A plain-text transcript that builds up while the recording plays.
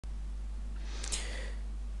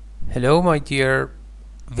Hello, my dear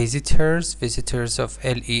visitors of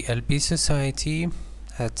LELB Society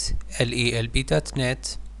at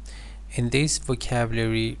lelb.net. In this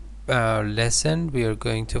vocabulary lesson, we are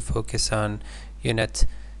going to focus on Unit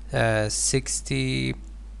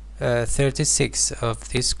 36 of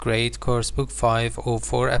this great coursebook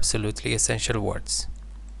 504 Absolutely Essential Words.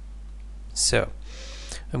 So,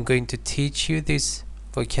 I'm going to teach you this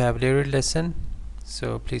vocabulary lesson,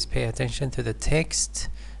 so please pay attention to the text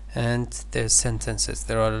and the sentences.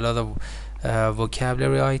 There are a lot of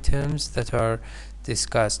vocabulary items that are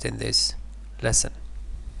discussed in this lesson.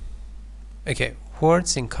 Okay,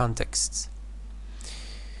 words in contexts.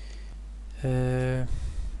 Let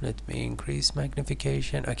me increase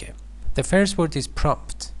magnification. Okay, the first word is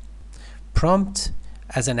prompt. Prompt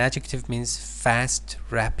as an adjective means fast,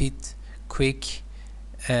 rapid, quick,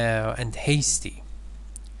 and hasty.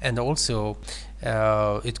 And also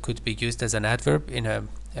it could be used as an adverb in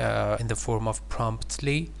the form of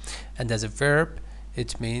promptly, and as a verb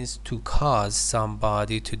it means to cause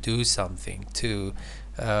somebody to do something, to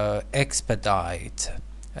expedite.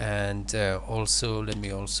 And also, let me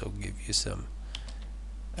also give you some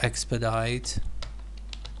expedite.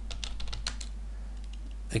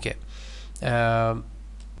 Okay, all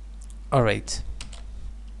right,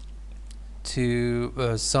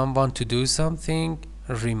 to someone to do something,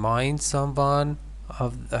 remind someone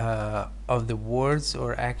of the words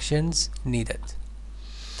or actions needed.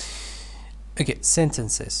 Okay,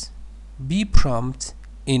 sentences. Be prompt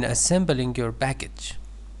in assembling your baggage.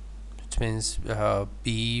 It means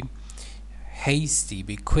be hasty,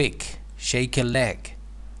 be quick, shake a leg.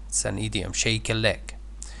 It's an idiom, shake a leg.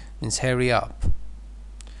 Means hurry up.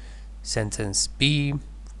 Sentence B.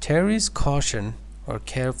 Terry's caution or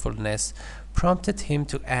carefulness prompted him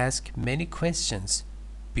to ask many questions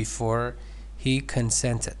before he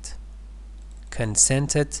consented.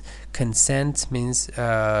 Consent means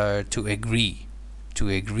to agree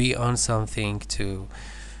on something, to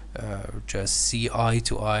just see eye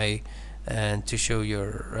to eye, and to show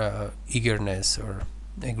your eagerness or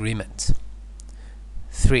agreement.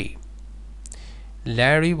 3.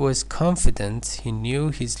 Larry was confident he knew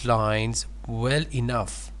his lines well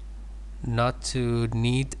enough not to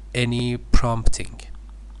need any prompting.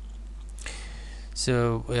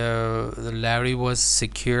 So Larry was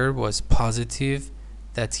secure, was positive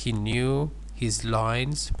that he knew his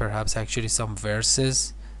lines, perhaps actually some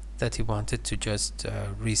verses that he wanted to just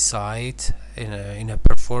recite in a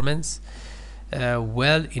performance.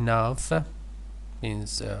 Well enough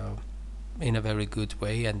means in a very good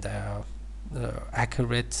way and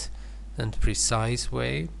accurate and precise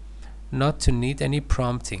way, not to need any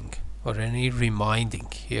prompting or any reminding.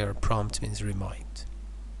 Here prompt means remind.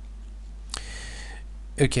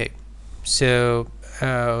 Okay, so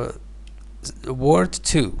word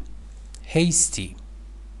 2, hasty.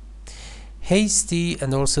 Hasty,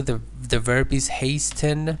 and also the verb is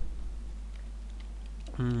hasten.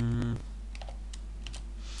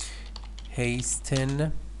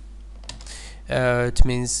 Hasten. It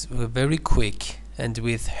means very quick, and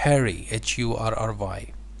with hurry,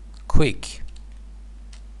 hurry, quick.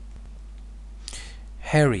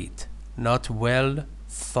 Hurried, not well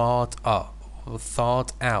thought out.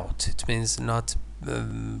 It means not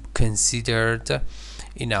considered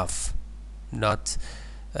enough, not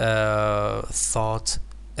thought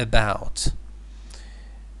about.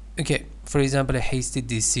 Okay, for example, a hasty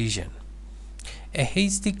decision. A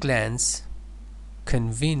hasty glance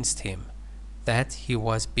convinced him that he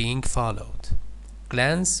was being followed.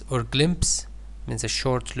 Glance or glimpse means a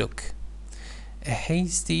short look. A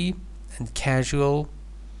hasty and casual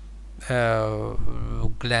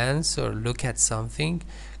glance or look at something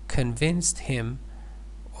convinced him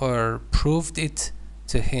or proved him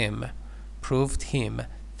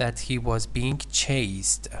that he was being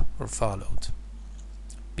chased or followed.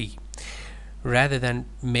 B. Rather than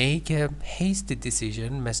make a hasty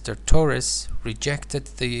decision, Mr. Torres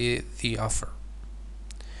rejected the offer.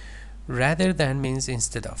 Rather than means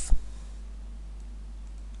instead of.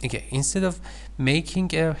 Okay, instead of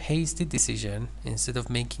making a hasty decision, instead of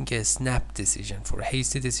making a snap decision. For a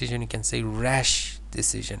hasty decision, you can say rash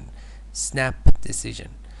decision, snap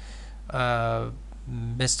decision.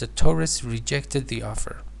 Mr. Torres rejected the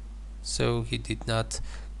offer, so he did not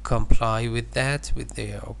comply with that, with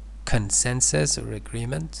the consensus or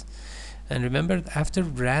agreement. And remember, after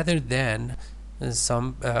rather than,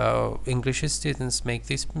 some English students make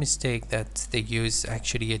this mistake that they use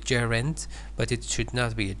actually a gerund, but it should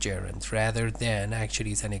not be a gerund. Rather than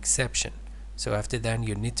actually is an exception. So after then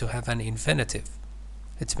you need to have an infinitive.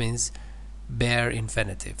 It means bare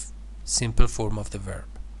infinitive, simple form of the verb.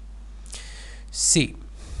 C.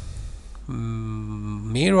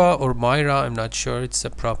 Myra or Myra, I'm not sure it's a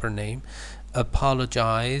proper name,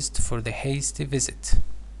 apologized for the hasty visit.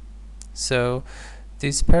 So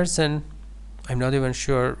this person, I'm not even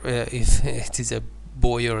sure if it is a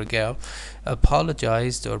boy or a girl,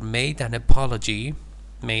 apologized or made an apology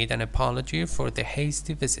for the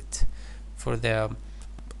hasty visit, for the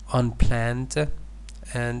unplanned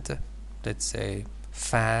and, let's say,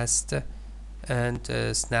 fast and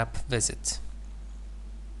snap visit.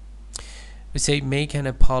 We say make an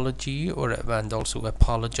apology and also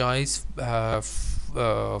apologize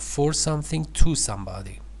for something to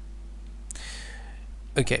somebody.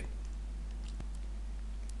 Okay.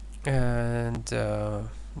 And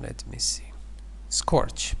let me see.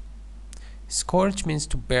 Scorch. Scorch means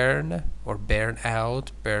to burn or burn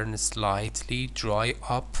out, burn slightly, dry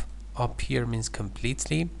up. Up here means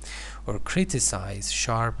completely, or criticize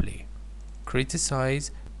sharply.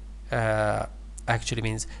 Criticize actually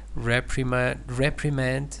means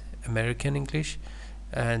reprimand, American English,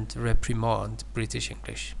 and reprimand, British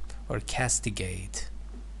English, or castigate.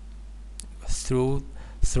 Throw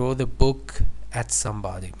the book at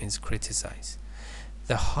somebody means criticize.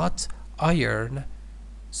 The hot iron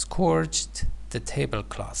scorched the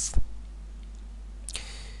tablecloth.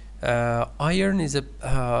 Iron is a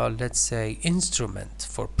let's say instrument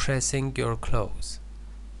for pressing your clothes.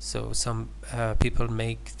 So some people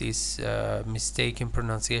make this mistake in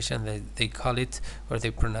pronunciation. They call it, or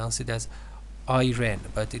they pronounce it as iron,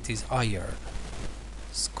 but it is iron.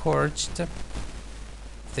 Scorched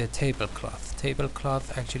the tablecloth.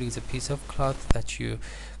 Tablecloth actually is a piece of cloth that you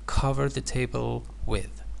cover the table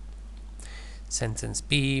with. Sentence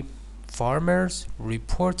B. Farmers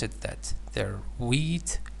reported that their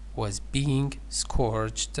wheat was being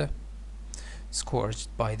scorched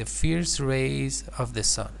by the fierce rays of the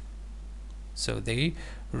sun. So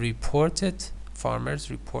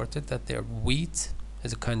farmers reported that their wheat,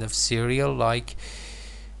 as a kind of cereal like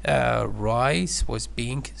rice, was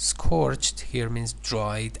being scorched. Here means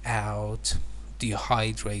dried out,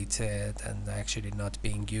 dehydrated, and actually not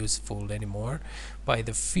being useful anymore, by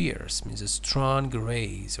the fierce means a strong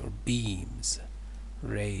rays or beams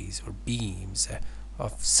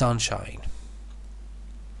of sunshine.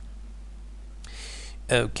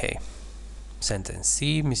 Okay. Sentence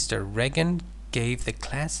C. Mr. Regan gave the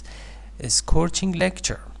class a scorching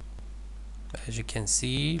lecture. As you can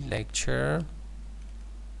see, lecture.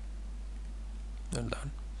 Hold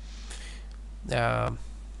on.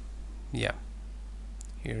 Yeah,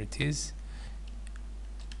 here it is.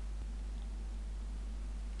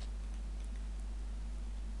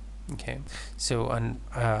 Okay, so on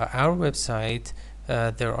our website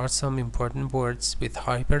there are some important words with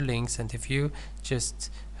hyperlinks, and if you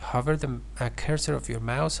just hover the cursor of your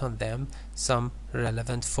mouse on them, some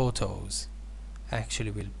relevant photos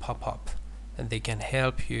actually will pop up, and they can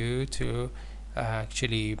help you to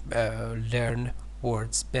actually learn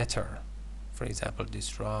words better. For example,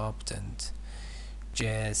 disrupt and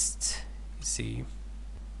jest, you see,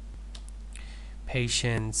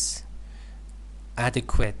 patience,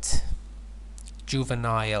 adequate,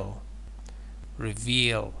 juvenile,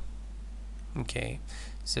 reveal. Okay,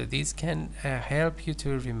 so these can help you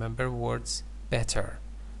to remember words better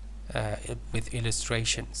with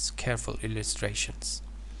illustrations, careful illustrations.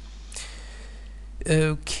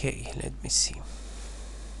 Okay, let me see.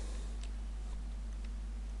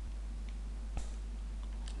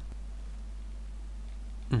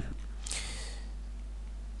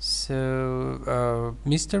 So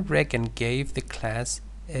Mr. Regan gave the class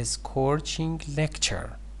a scorching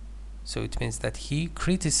lecture. So it means that he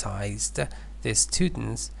criticized the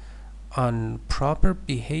students on proper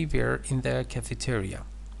behavior in the cafeteria.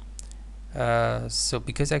 So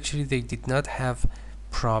because actually they did not have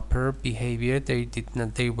proper behavior,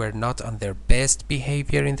 they were not on their best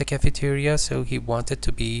behavior in the cafeteria, so he wanted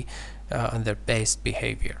to be on their best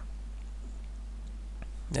behavior.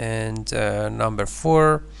 And number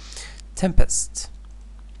 4, tempest.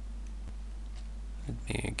 Let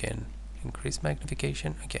me again increase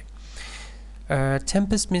magnification. Okay.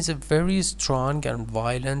 Tempest means a very strong and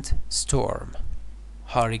violent storm,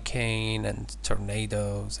 hurricane and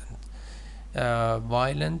tornadoes, and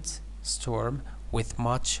violent storm with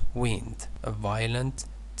much wind, a violent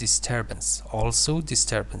disturbance, also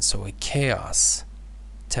disturbance, so a chaos.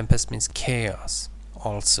 Tempest means chaos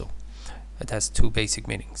also. It has 2 basic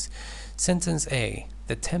meanings. Sentence A.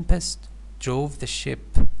 The tempest drove the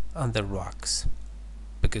ship on the rocks,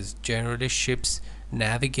 because generally ships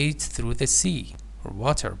navigate through the sea or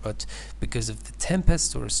water, but because of the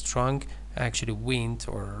tempest or strong actually wind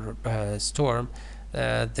or storm,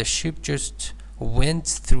 the ship just went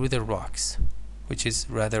through the rocks, which is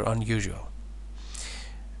rather unusual.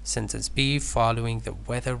 Sentence B, following the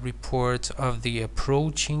weather report of the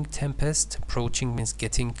approaching tempest. Approaching means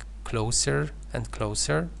getting closer and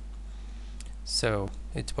closer. So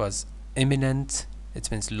it was imminent,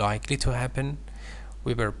 it means likely to happen.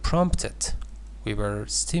 We were prompted, we were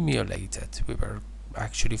stimulated, we were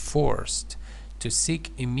actually forced to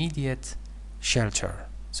seek immediate shelter.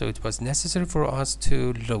 So it was necessary for us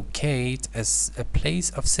to locate as a place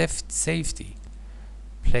of safety,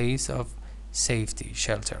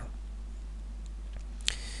 shelter.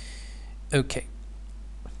 Okay.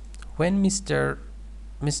 When Mr.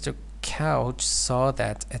 Couch saw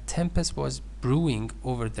that a tempest was brewing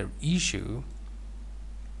over their issue,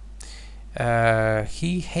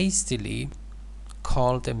 he hastily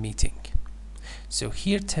called a meeting. So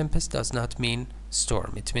here tempest does not mean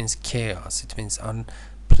storm, it means chaos, it means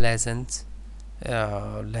unpleasant,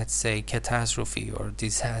 let's say catastrophe or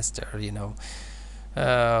disaster,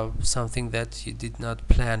 something that you did not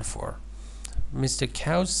plan for. Mr.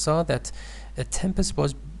 Couch saw that a tempest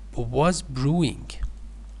was brewing.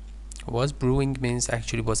 Was brewing means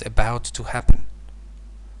actually was about to happen.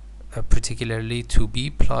 Particularly to be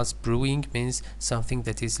plus brewing means something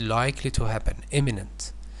that is likely to happen,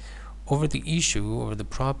 imminent. Over the issue, over the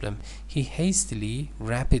problem, he hastily,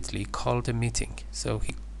 rapidly called a meeting. So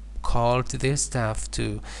he called their staff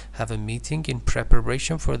to have a meeting in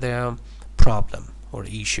preparation for their problem or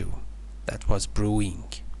issue that was brewing.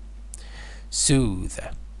 Soothe,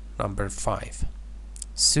 number 5.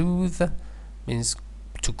 Soothe means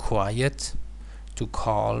to quiet, to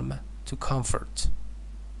calm, to comfort,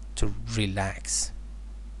 to relax,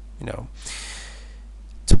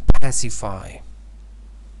 to pacify.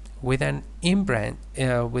 With an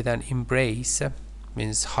embrace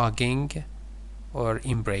means hugging or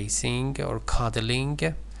embracing or cuddling,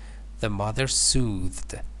 the mother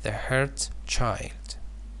soothed the hurt child.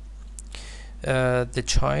 The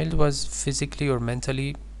child was physically or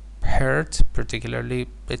mentally hurt, particularly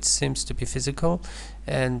it seems to be physical,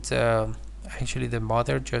 and actually the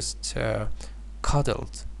mother just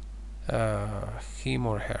cuddled him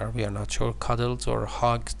or her, we are not sure, cuddled or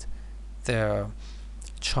hugged the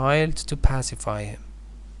child to pacify him.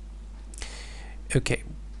 Okay,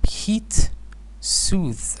 heat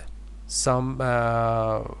soothes some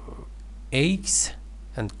aches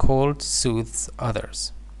and cold soothes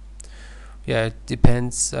others. Yeah, it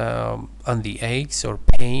depends on the aches or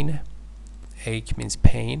pain. Ache means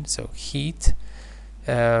pain, so heat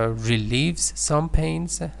relieves some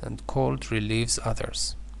pains and cold relieves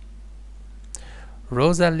others.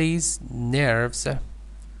 Rosalie's nerves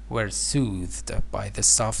were soothed by the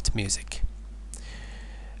soft music.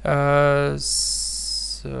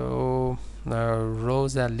 So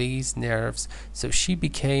Rosalie's nerves, so she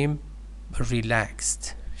became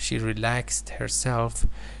relaxed. She relaxed herself.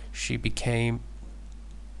 She became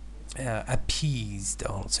appeased,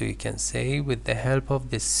 also you can say, with the help of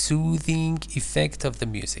the soothing effect of the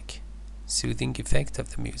music. Soothing effect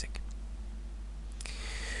of the music.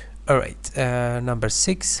 Alright, number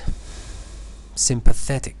 6,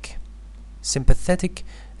 sympathetic. Sympathetic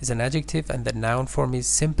is an adjective and the noun form is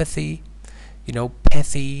sympathy.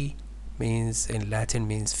 Pathy means in Latin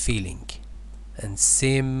means feeling, and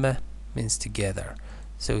sim means together.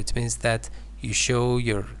 So it means that you show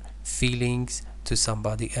your feelings to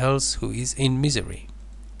somebody else who is in misery.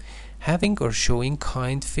 Having or showing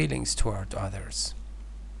kind feelings toward others,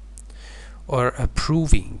 or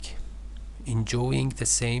approving, enjoying the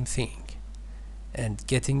same thing, and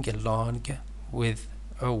getting along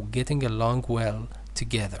well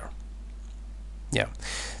together. Yeah,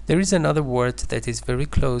 there is another word that is very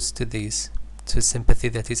close to this, to sympathy,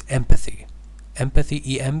 that is empathy.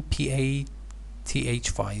 Empathy, EMPATHY.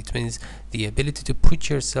 It means the ability to put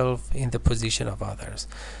yourself in the position of others,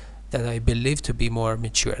 that I believe to be more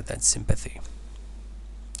mature than sympathy.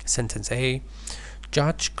 Sentence A,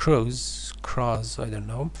 Judge Cross, I don't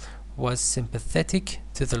know, was sympathetic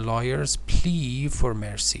to the lawyer's plea for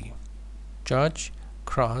mercy. Judge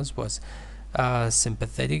Cross was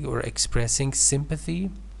sympathetic or expressing sympathy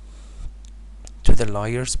to the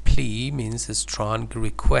lawyer's plea, means a strong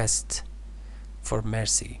request for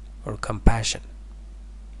mercy or compassion.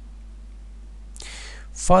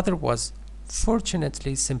 Father was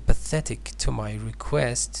fortunately sympathetic to my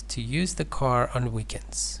request to use the car on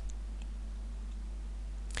weekends.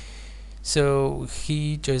 So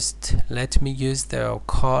he just let me use the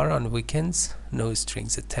car on weekends, no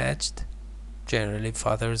strings attached. Generally,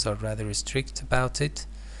 fathers are rather strict about it.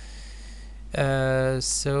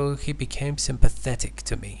 So he became sympathetic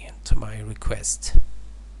to me, to my request.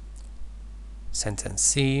 Sentence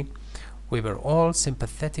C, we were all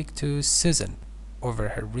sympathetic to Susan over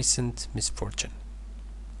her recent misfortune.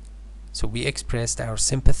 So we expressed our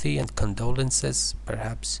sympathy and condolences,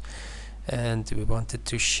 perhaps, and we wanted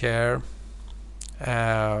to share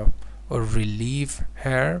or relieve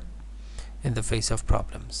her in the face of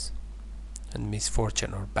problems and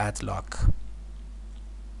misfortune or bad luck.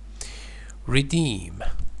 Redeem.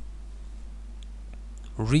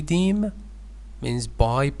 Redeem means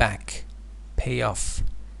buy back, pay off,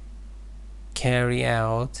 carry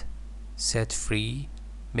out, set free,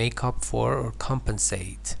 make up for, or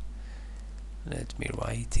compensate. Let me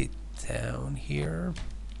write it down here.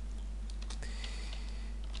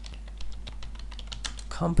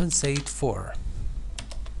 Compensate for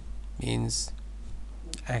means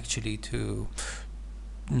actually to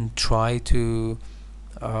try to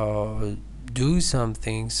do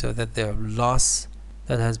something so that the loss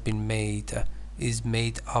that has been made is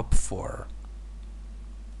made up for.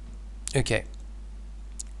 Okay,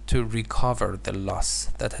 to recover the loss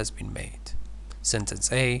that has been made.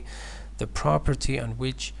 Sentence A: the property on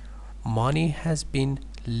which money has been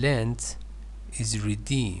lent is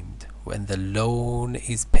redeemed when the loan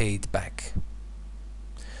is paid back.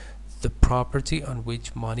 The property on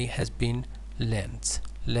which money has been lent.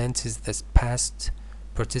 Lent is the past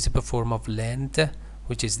participle form of lend,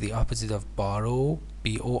 which is the opposite of borrow,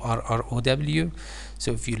 B-O-R-R-O-W.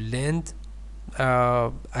 So if you lend,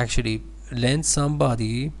 actually lend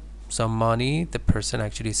somebody some money, the person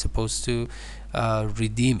actually is supposed to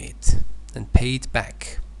redeem it and pay it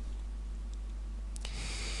back.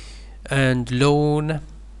 And loan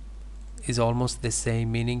is almost the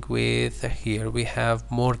same meaning with, here we have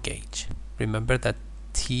mortgage. Remember that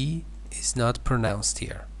T is not pronounced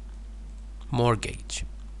here. Mortgage.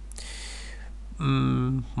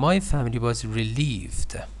 My family was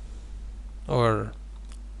relieved, or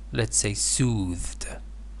let's say soothed.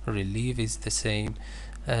 Relieve is the same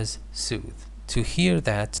as soothe. To hear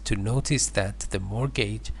that, to notice that the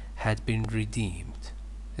mortgage had been redeemed.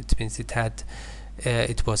 It means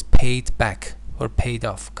it was paid back or paid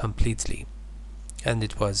off completely, and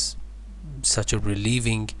it was such a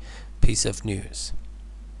relieving piece of news.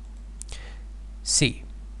 C.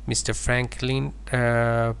 Mr. Franklin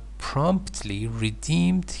promptly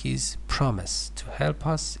redeemed his promise to help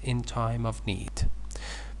us in time of need.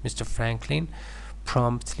 Mr. Franklin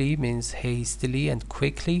promptly means hastily and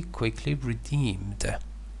quickly redeemed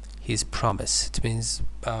his promise. It means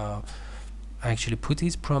actually put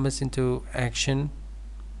his promise into action,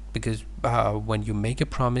 because when you make a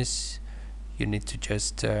promise, you need to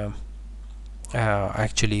just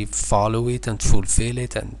actually follow it and fulfill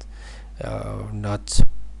it, and not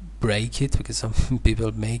break it, because some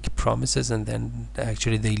people make promises and then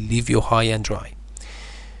actually they leave you high and dry.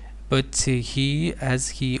 But he, as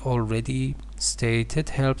he already stated,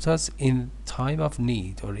 helped us in time of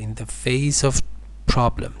need or in the face of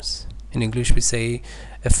problems. In English we say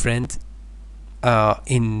a friend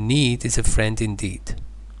in need is a friend indeed.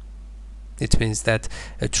 It means that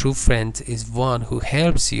a true friend is one who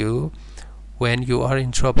helps you when you are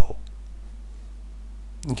in trouble.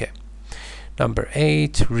 Okay. Number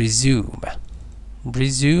 8, resume.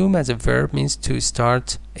 Resume as a verb means to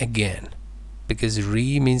start again, because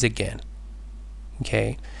re means again.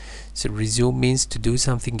 Okay, so resume means to do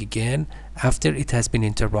something again after it has been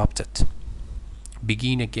interrupted.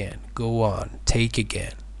 Begin again, go on, take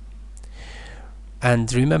again.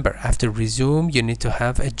 And remember, after resume you need to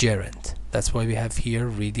have a gerund. That's why we have here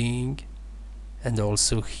reading and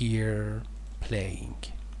also here playing.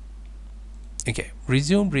 Okay,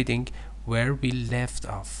 resume reading where we left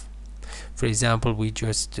off. For example, we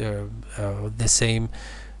just the same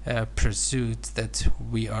pursuit that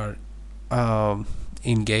we are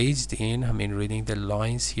engaged in. I mean, reading the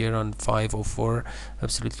lines here on 504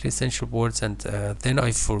 absolutely essential words, and then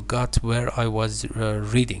I forgot where I was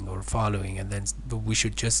reading or following, and then we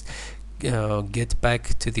should just get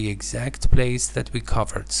back to the exact place that we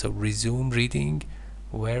covered. So resume reading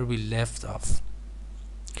where we left off.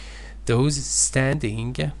 Those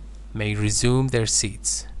standing may resume their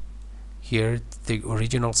seats. Here the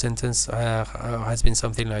original sentence has been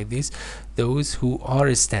something like this: those who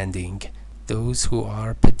are standing, those who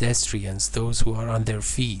are pedestrians, those who are on their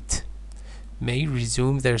feet, may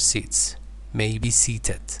resume their seats, may be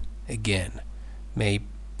seated again, may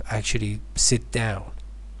actually sit down.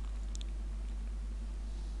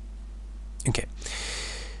 Okay.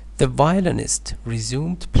 The violinist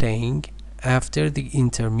resumed playing after the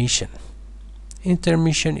intermission.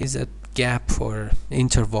 Intermission is a gap or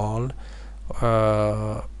interval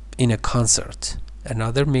in a concert.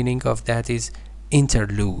 Another meaning of that is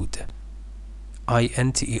interlude.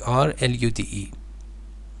 I-N-T-E-R-L-U-D-E.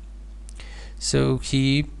 So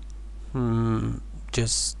he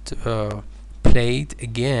just played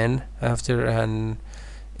again after an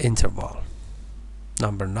interval.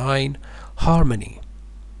 Number 9, harmony,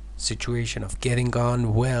 situation of getting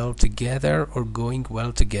on well together or going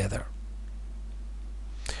well together.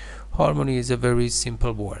 Harmony is a very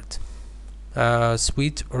simple word.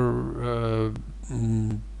 Sweet or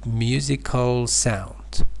musical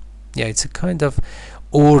sound. Yeah, it's a kind of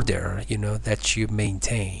order, that you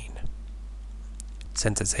maintain.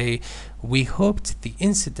 Sentence A, we hoped the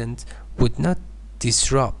incident would not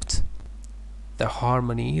disrupt the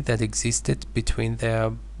harmony that existed between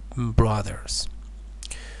the brothers.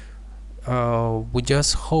 We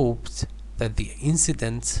just hoped that the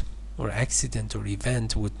incident or accident or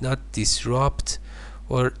event would not disrupt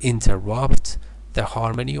or interrupt the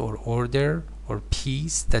harmony or order or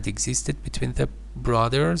peace that existed between the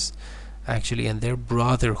brothers, actually, and their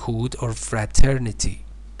brotherhood or fraternity.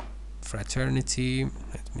 Fraternity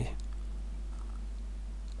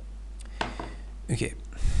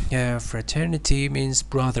means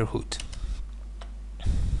brotherhood.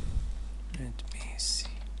 Let me see.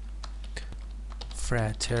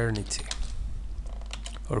 Fraternity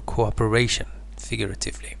or cooperation,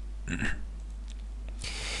 figuratively.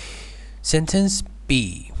 Sentence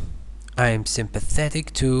B, I am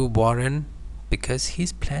sympathetic to Warren because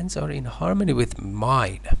his plans are in harmony with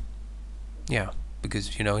mine. Yeah,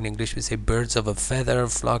 because in English we say birds of a feather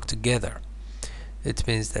flock together. It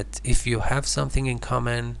means that if you have something in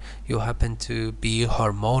common, you happen to be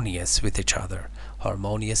harmonious with each other.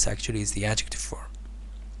 Harmonious actually is the adjective form.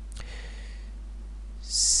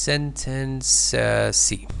 Sentence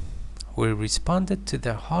C, we responded to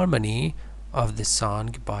the harmony of the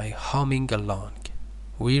song by humming along.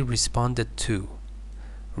 We responded to.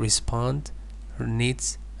 Respond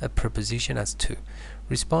needs a preposition as to.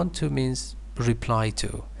 Respond to means reply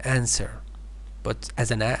to, answer. But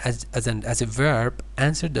as a verb,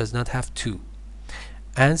 answer does not have to.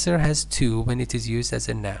 Answer has to when it is used as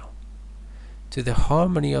a noun. To the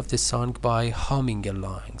harmony of the song by humming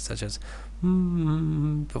along, such as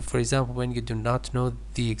for example, when you do not know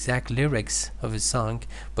the exact lyrics of a song,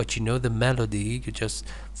 but you know the melody, you just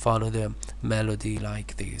follow the melody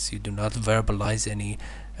like this. You do not verbalize any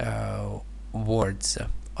words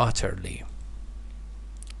utterly.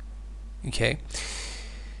 Okay.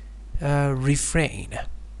 Refrain.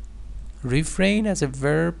 Refrain as a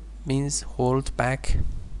verb means hold back,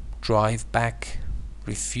 drive back,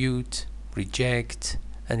 refute, reject,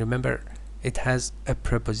 and remember, it has a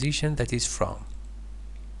preposition that is from.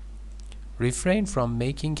 Refrain from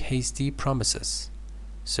making hasty promises.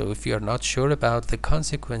 So if you are not sure about the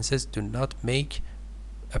consequences, do not make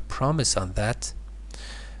a promise on that,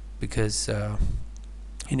 because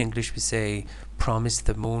in English we say promise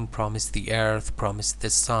the moon, promise the earth, promise the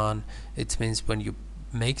sun. It means when you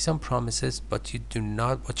make some promises but you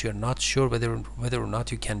are not sure whether or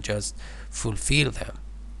not you can just fulfill them,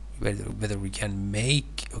 whether we can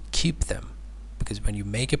make or keep them, because when you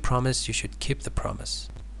make a promise you should keep the promise.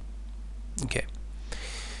 Okay.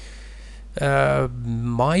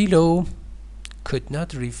 Milo could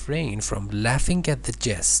not refrain from laughing at the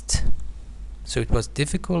jest, so it was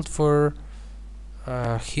difficult for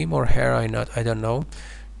him or her, I don't know,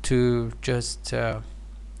 to just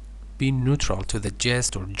be neutral to the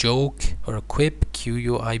jest or joke or quip,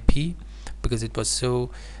 QUIP, because it was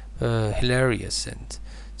so hilarious, and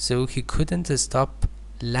so he couldn't stop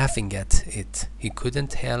laughing at it. He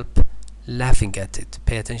couldn't help laughing at it.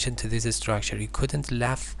 Pay attention to this structure. He couldn't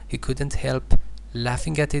help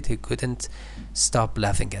laughing at it. He couldn't stop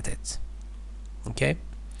laughing at it. Okay.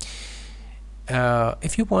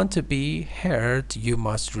 If you want to be heard, you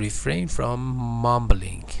must refrain from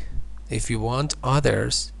mumbling. If you want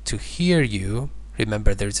others to hear you,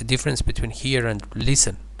 remember there is a difference between hear and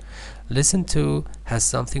listen. Listen to has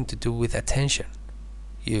something to do with attention.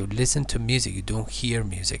 You listen to music, you don't hear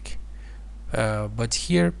music. But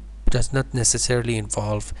hear does not necessarily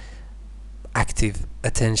involve active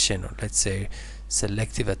attention, or let's say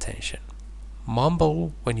selective attention.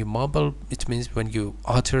 Mumble, when you mumble, it means when you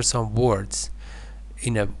utter some words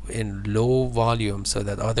in low volume so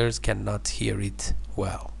that others cannot hear it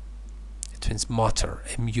well. It means mutter,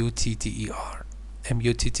 M-U-T-T-E-R,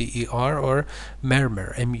 M-U-T-T-E-R, or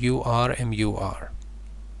murmur, M-U-R-M-U-R.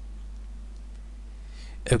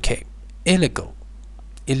 Okay, illegal.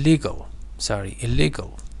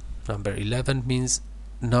 Number 11 means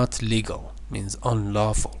not legal, means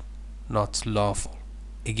unlawful, not lawful,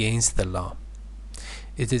 against the law.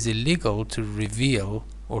 It is illegal to reveal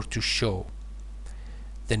or to show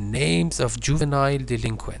the names of juvenile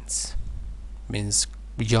delinquents, means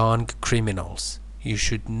young criminals. You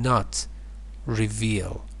should not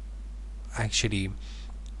reveal actually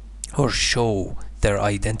or show their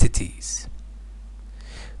identities.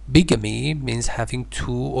 Bigamy means having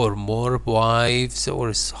two or more wives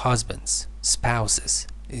or husbands, spouses,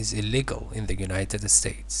 is illegal in the United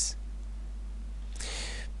States.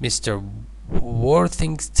 Mr.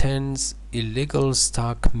 Worthington's illegal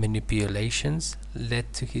stock manipulations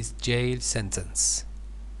led to his jail sentence.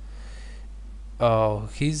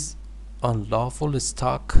 His unlawful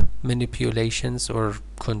stock manipulations or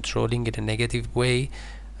controlling in a negative way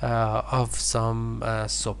of some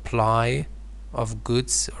supply of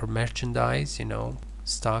goods or merchandise,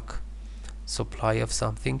 stock supply of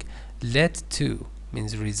something, led to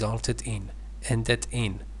means resulted in, ended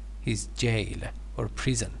in his jail or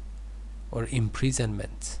prison or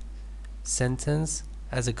imprisonment sentence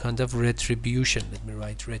as a kind of retribution. Let me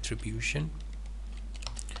write retribution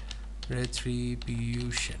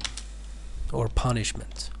or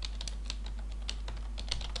punishment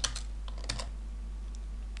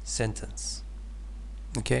sentence.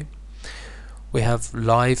 Okay, we have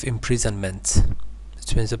life imprisonment.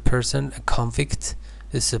 It means a person, a convict,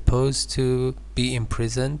 is supposed to be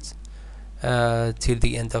imprisoned till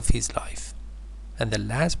the end of his life. And the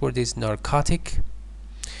last word is narcotic,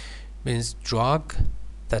 means drug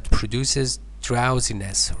that produces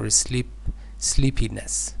drowsiness or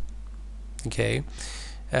sleepiness. Okay,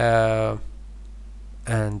 and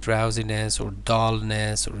drowsiness or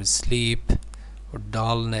dullness or sleep or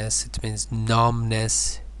dullness, it means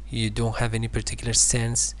numbness. You don't have any particular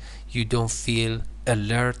sense, you don't feel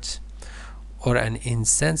alert, or an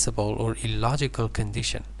insensible or illogical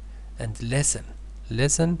condition. And lessen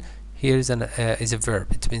here is a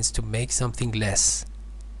verb. It means to make something less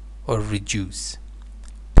or reduce.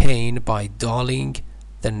 Pain by dulling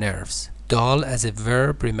the nerves. Dull as a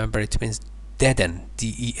verb, remember, it means deaden,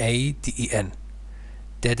 D-E-A-D-E-N.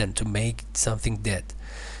 Deaden, to make something dead,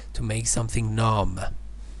 to make something numb,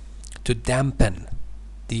 to dampen,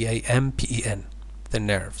 D-A-M-P-E-N, the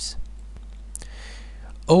nerves.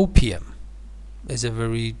 Opium is a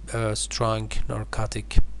very strong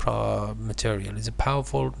narcotic material. It's a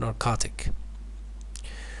powerful narcotic.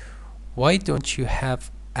 Why don't you have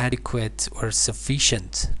adequate or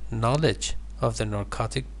sufficient knowledge of the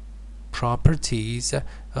narcotic properties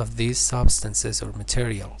of these substances or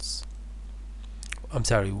materials? I'm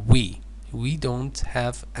sorry, we don't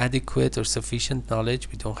have adequate or sufficient knowledge.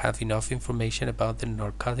 We don't have enough information about the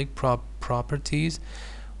narcotic properties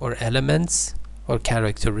or elements or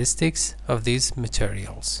characteristics of these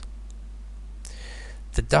materials.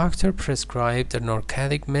 The doctor prescribed a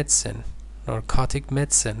narcotic medicine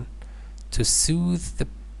to soothe the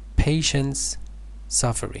patient's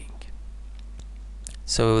suffering.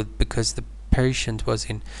 So because the patient was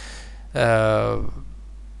in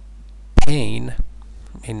pain,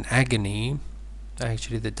 in agony,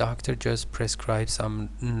 actually the doctor just prescribed some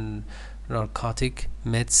narcotic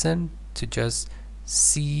medicine to just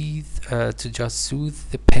soothe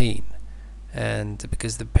the pain. And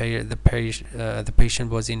because the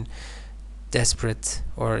patient was in desperate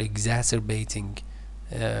or exacerbating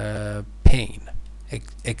pain,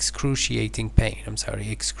 excruciating pain,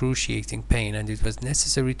 and it was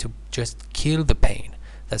necessary to just kill the pain.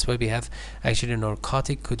 That's why we have actually a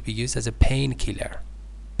narcotic could be used as a painkiller.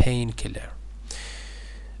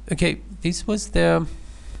 Okay, this was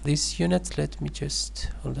this unit. Let me just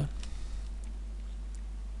hold on.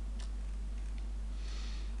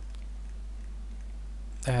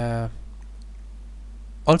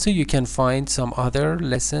 Also, you can find some other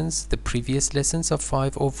lessons, the previous lessons of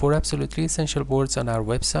 504 absolutely essential words on our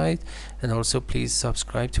website, and also please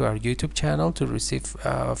subscribe to our YouTube channel to receive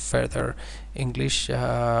further English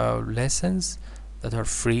lessons that are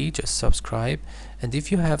free. Just subscribe. And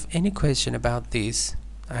if you have any question about this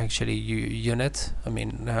actually unit,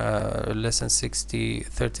 lesson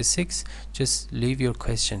 36, just leave your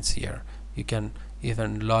questions here. You can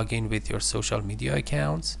even log in with your social media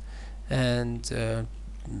accounts, and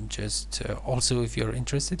also if you're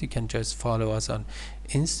interested, you can just follow us on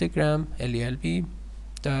Instagram, LELB.net,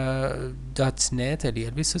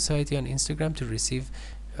 LELB Society on Instagram, to receive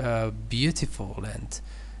beautiful and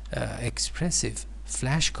expressive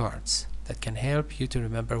flashcards that can help you to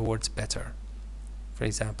remember words better. For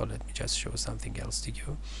example, let me just show something else to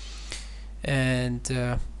you.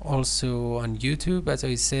 And also on YouTube, as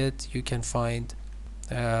I said, you can find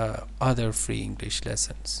other free English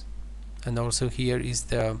lessons. And also here is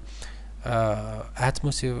the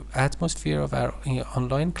atmosphere of our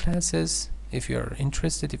online classes. If you're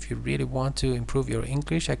interested, if you really want to improve your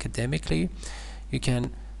English academically, you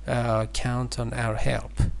can count on our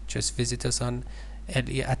help. Just visit us on at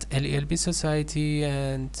LELB Society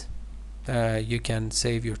and you can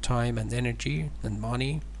save your time and energy and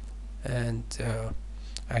money, and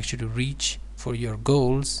actually reach for your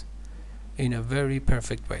goals in a very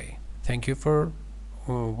perfect way. Thank you for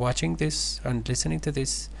watching this and listening to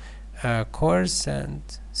this course, and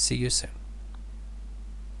see you soon.